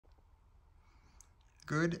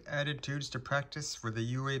Good Attitudes to Practice for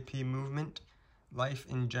the UAP Movement, Life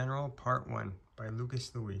in General, Part 1 by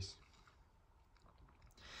Lucus Louize.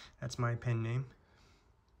 That's my pen name.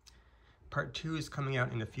 Part 2 is coming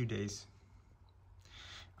out in a few days.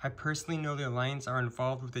 I personally know the Alliance are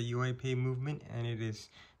involved with the UAP movement, and it is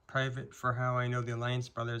private for how I know the Alliance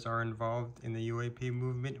brothers are involved in the UAP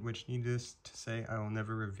movement, which needless to say I will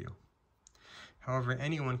never reveal. However,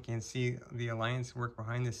 anyone can see the Alliance work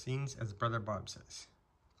behind the scenes, as Brother Bob says.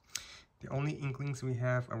 The only inklings we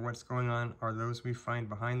have of what's going on are those we find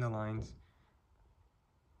behind the lines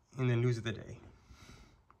in the news of the day.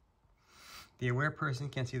 The aware person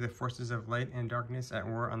can see the forces of light and darkness at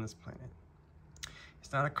war on this planet.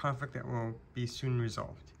 It's not a conflict that will be soon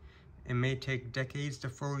resolved. It may take decades to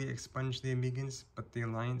fully expunge the Amigans, but the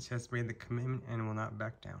Alliance has made the commitment and will not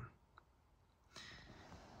back down.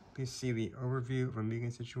 Please see the overview of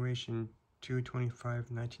Amigan Situation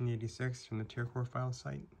 2/25/1986 from the Tier Core file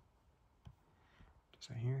site. Just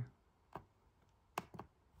right here.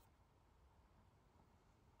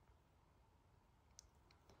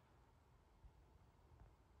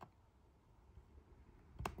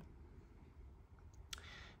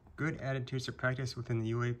 Good attitudes to practice within the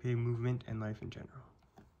UAP movement and life in general.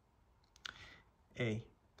 A.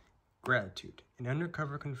 Gratitude. An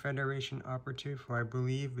undercover Confederation operative who I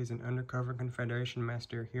believe is an undercover Confederation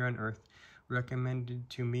master here on Earth recommended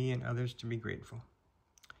to me and others to be grateful.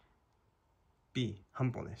 B.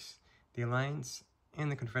 Humbleness. The Alliance and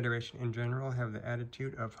the Confederation in general have the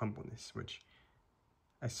attitude of humbleness, which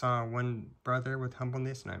I saw one brother with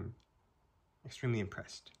humbleness, and I'm extremely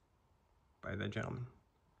impressed by that gentleman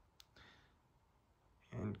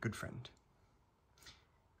and good friend.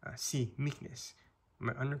 C. Meekness.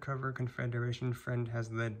 My undercover Confederation friend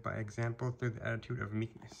has led by example through the attitude of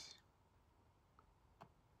meekness.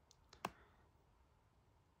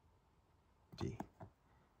 D.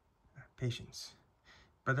 Patience.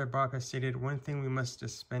 Brother Bob has stated one thing we must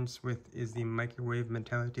dispense with is the microwave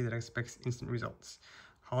mentality that expects instant results.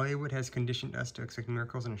 Hollywood has conditioned us to expect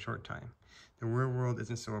miracles in a short time. The real world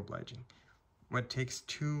isn't so obliging. What takes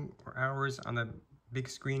 2 hours on the big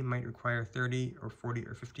screen might require 30 or 40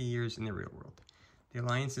 or 50 years in the real world. The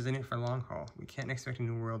Alliance is in it for the long haul. We can't expect a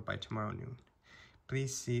new world by tomorrow noon.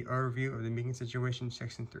 Please see overview of the Amigan Situation,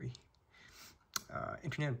 Section 3.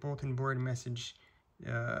 Internet Bulletin Board message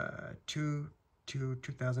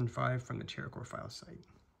 2/2005 from the Tier Core file site.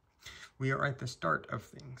 We are at the start of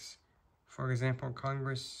things. For example,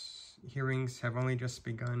 Congress hearings have only just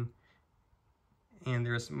begun, and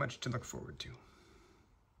there is much to look forward to.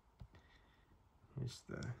 Here's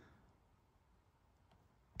the...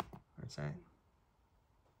 Where's that?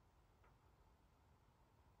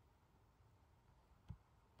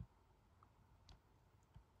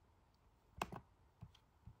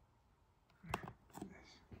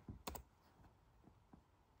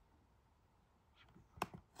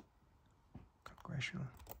 Congressional.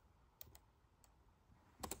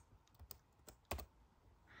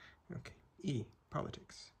 Okay. E.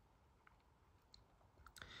 Politics.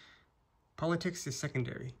 Politics is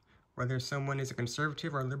secondary. Whether someone is a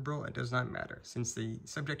conservative or liberal, it does not matter, since the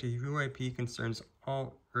subject of UAP concerns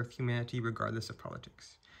all Earth humanity regardless of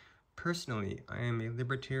politics. Personally, I am a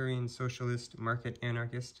libertarian, socialist, market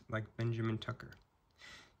anarchist like Benjamin Tucker.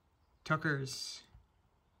 Tucker's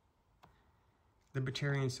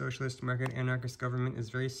libertarian, socialist, market anarchist government is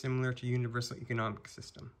very similar to universal economic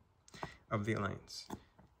system of the Alliance.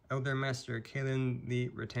 Elder Master Kalen Lee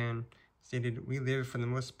Rattan stated, "We live for the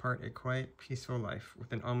most part a quiet, peaceful life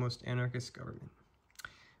with an almost anarchist government."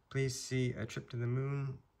 Please see A Trip to the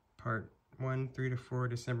Moon, Part 1, 3-4,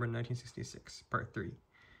 December 1966, Part 3,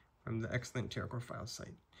 from the excellent Tier Core file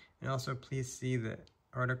site. And also please see the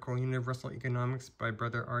article Universal Economics by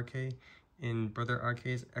Brother RK in Brother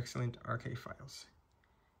RK's excellent RK files.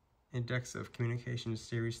 Index of Communications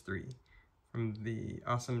Series 3 from the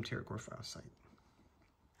awesome Tier Core file site.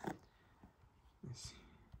 Let's see.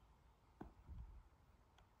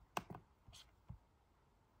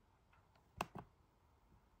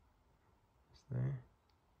 There.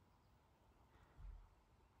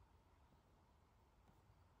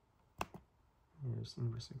 Here's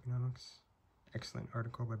Universal Economics. Excellent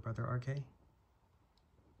article by Brother RK.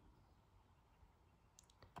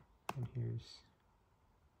 And here's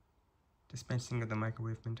Dispensing of the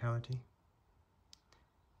Microwave Mentality.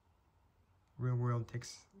 Real world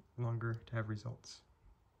takes longer to have results.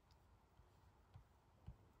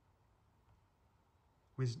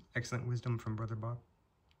 Excellent wisdom from Brother Bob.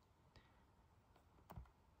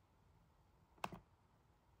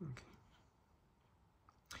 Okay.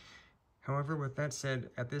 However, with that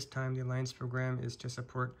said, at this time, the Alliance program is to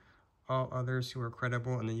support all others who are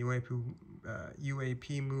credible in the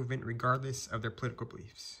UAP movement regardless of their political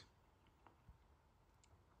beliefs.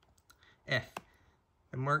 F.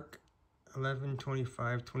 The Mark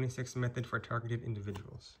 11:25-26 method for targeted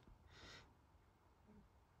individuals.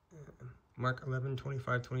 Mark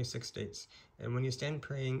 11:25-26 states, "And when you stand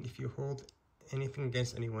praying, if you hold anything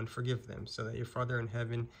against anyone, forgive them, so that your Father in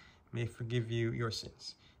heaven may forgive you your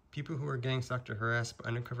sins." People who are gang stalked or harassed by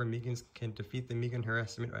undercover Megans can defeat the Megan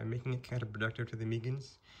harassment by making it counterproductive to the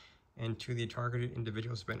Megans and to the targeted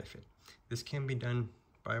individual's benefit. This can be done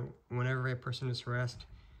by whenever a person is harassed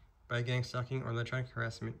by gang stalking or electronic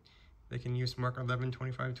harassment, they can use Mark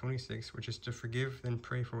 11:25-26, which is to forgive, then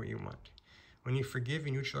pray for what you want. When you forgive,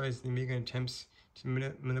 you neutralize the Megan attempts to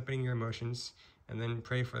manipulating your emotions, and then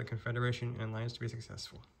pray for the Confederation and Alliance to be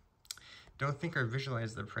successful. Don't think or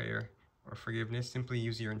visualize the prayer or forgiveness, simply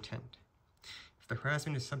use your intent. If the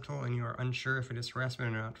harassment is subtle and you are unsure if it is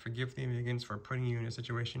harassment or not, forgive the Megans for putting you in a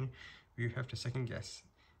situation where you have to second guess.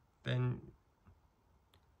 Then,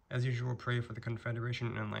 as usual, pray for the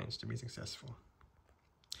Confederation and Alliance to be successful.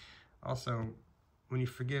 Also, when you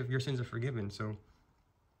forgive, your sins are forgiven, so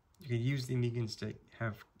you can use the Megans to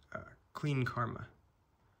have clean karma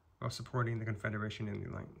while supporting the Confederation and the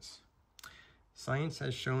Alliance. Science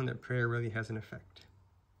has shown that prayer really has an effect.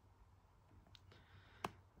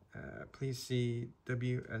 Please see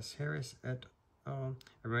W.S. Harris et al.,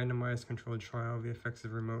 a randomized controlled trial of the effects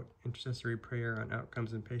of remote intercessory prayer on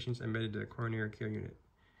outcomes in patients admitted to the coronary care unit.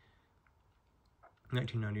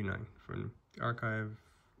 1999, from the Archive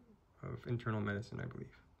of Internal Medicine, I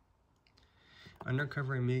believe.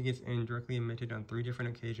 Undercover Megans and directly admitted on 3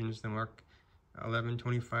 different occasions, the Mark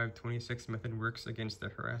 11:25-26 method works against the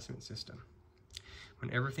harassment system.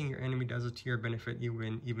 When everything your enemy does is to your benefit, you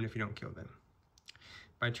win, even if you don't kill them.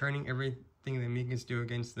 By turning everything the Megans do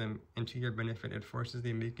against them into your benefit, it forces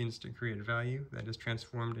the Megans to create value that is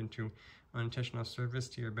transformed into unintentional service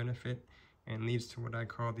to your benefit and leads to what I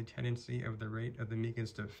call the tendency of the rate of the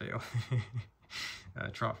Megans to fail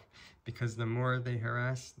trough. Because the more they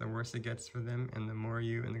harass, the worse it gets for them, and the more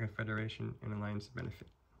you and the Confederation and Alliance benefit.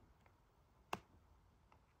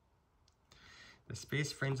 The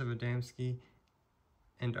Space Friends of Adamski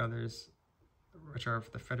and others, which are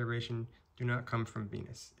of the Federation, do not come from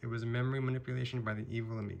Venus. It was memory manipulation by the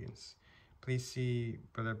evil Megans. Please see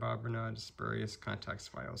Brother Bob Renaud's spurious contacts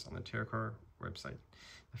files on the TerraCore website.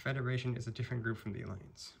 The Federation is a different group from the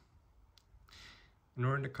Alliance. In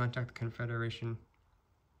order to contact the Confederation,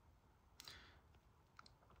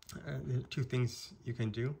 there are 2 things you can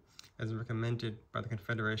do. As recommended by the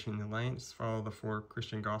Confederation and the Alliance, follow the 4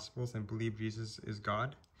 Christian Gospels and believe Jesus is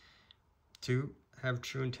God. 2, have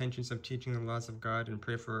true intentions of teaching the laws of God and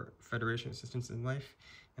pray for Federation assistance in life,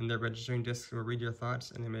 and their registering discs will read your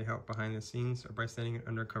thoughts and they may help behind the scenes or by sending an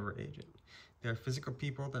undercover agent. They are physical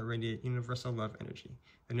people that radiate universal love energy.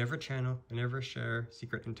 They never channel, they never share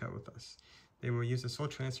secret intel with us. They will use a soul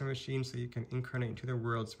transfer machine so you can incarnate into their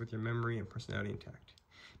worlds with your memory and personality intact.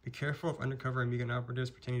 Be careful of undercover Megan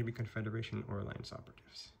operatives pretending to be Confederation or Alliance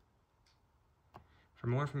operatives. For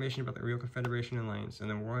more information about the real Confederation Alliance and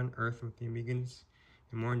the war on Earth with the Megans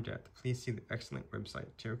and more in depth, please see the excellent website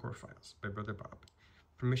TerraCore Files by Brother Bob.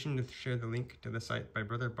 Permission to share the link to the site by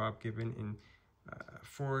Brother Bob given in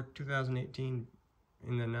 2018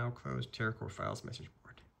 in the now closed TerraCore Files message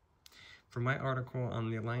board. For my article on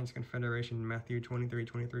the Alliance Confederation Mathew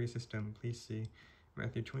 23:23 system, please see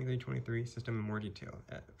Mathew 23:23 system in more detail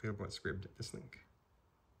available at Scribd at this link.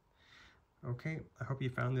 Okay, I hope you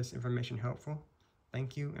found this information helpful.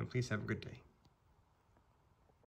 Thank you, and please have a good day.